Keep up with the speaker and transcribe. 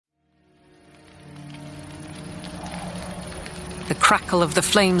The crackle of the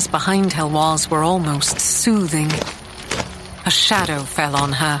flames behind Heloise were almost soothing. A shadow fell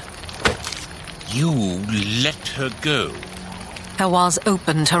on her. You let her go. Heloise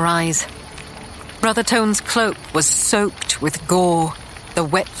opened her eyes. Brother Tone's cloak was soaked with gore, the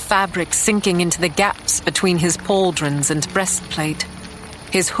wet fabric sinking into the gaps between his pauldrons and breastplate.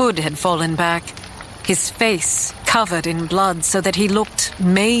 His hood had fallen back, his face covered in blood so that he looked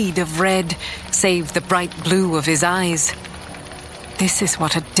made of red, save the bright blue of his eyes. This is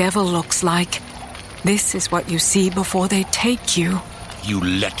what a devil looks like. This is what you see before they take you. You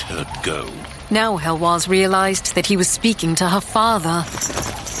let her go. Now Heloise realized that he was speaking to her father.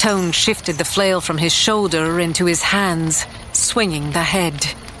 Tone shifted the flail from his shoulder into his hands, swinging the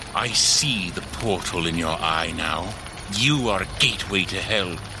head. I see the portal in your eye now. You are a gateway to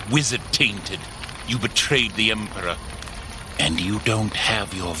hell, wizard-tainted. You betrayed the Emperor. And you don't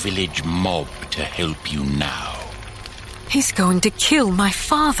have your village mob to help you now. He's going to kill my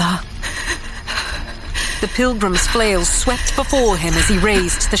father. The pilgrim's flail swept before him as he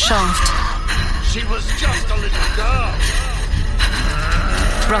raised the shaft. She was just a little girl.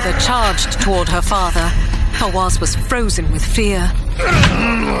 Brother charged toward her father. Heloise was frozen with fear.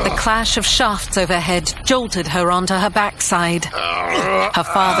 The clash of shafts overhead jolted her onto her backside. Her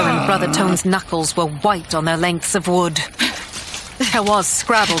father and Brother Tone's knuckles were white on their lengths of wood. Heloise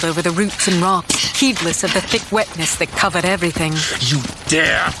scrabbled over the roots and rocks, heedless of the thick wetness that covered everything. You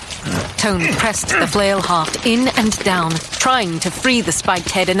dare! Tone pressed the flail haft in and down, trying to free the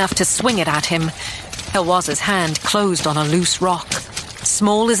spiked head enough to swing it at him. Heloise's hand closed on a loose rock.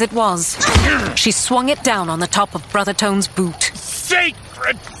 Small as it was, she swung it down on the top of Brother Tone's boot.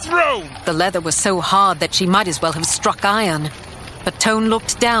 Sacred throne! The leather was so hard that she might as well have struck iron. But Tone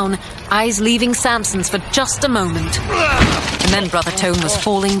looked down, eyes leaving Samson's for just a moment. And then Brother Tone was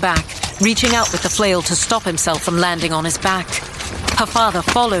falling back, reaching out with the flail to stop himself from landing on his back. Her father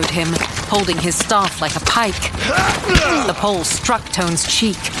followed him, holding his staff like a pike. The pole struck Tone's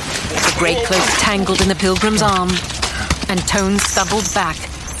cheek. The grey cloak tangled in the pilgrim's arm. And Tone stumbled back,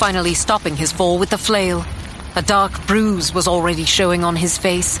 finally stopping his fall with the flail. A dark bruise was already showing on his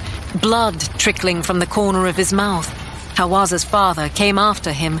face, blood trickling from the corner of his mouth. Heloise's father came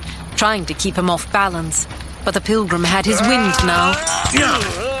after him, trying to keep him off balance. But the pilgrim had his wind now,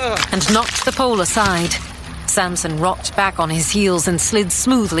 and knocked the pole aside. Samson rocked back on his heels and slid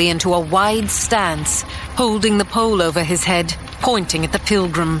smoothly into a wide stance, holding the pole over his head, pointing at the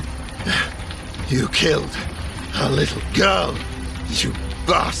pilgrim. You killed a little girl, you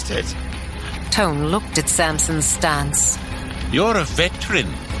bastard. Tone looked at Samson's stance. You're a veteran,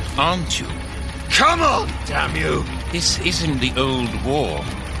 aren't you? Come on, damn you! This isn't the old war,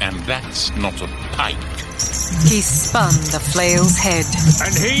 and that's not a pike. He spun the flail's head.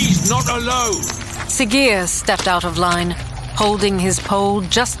 And he's not alone! Sigir stepped out of line, holding his pole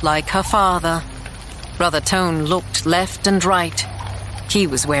just like her father. Brother Tone looked left and right. He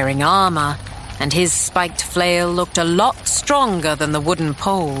was wearing armor, and his spiked flail looked a lot stronger than the wooden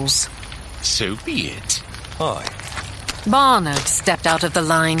poles. So be it. Aye. Barnard stepped out of the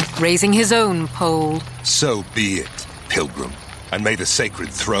line, raising his own pole. So be it, pilgrim, and may the sacred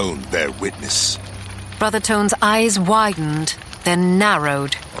throne bear witness. Brother Tone's eyes widened, then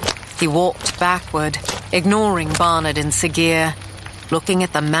narrowed. He walked backward, ignoring Barnard and Sigir, looking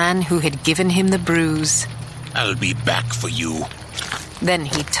at the man who had given him the bruise. I'll be back for you. Then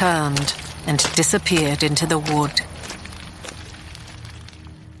he turned and disappeared into the wood.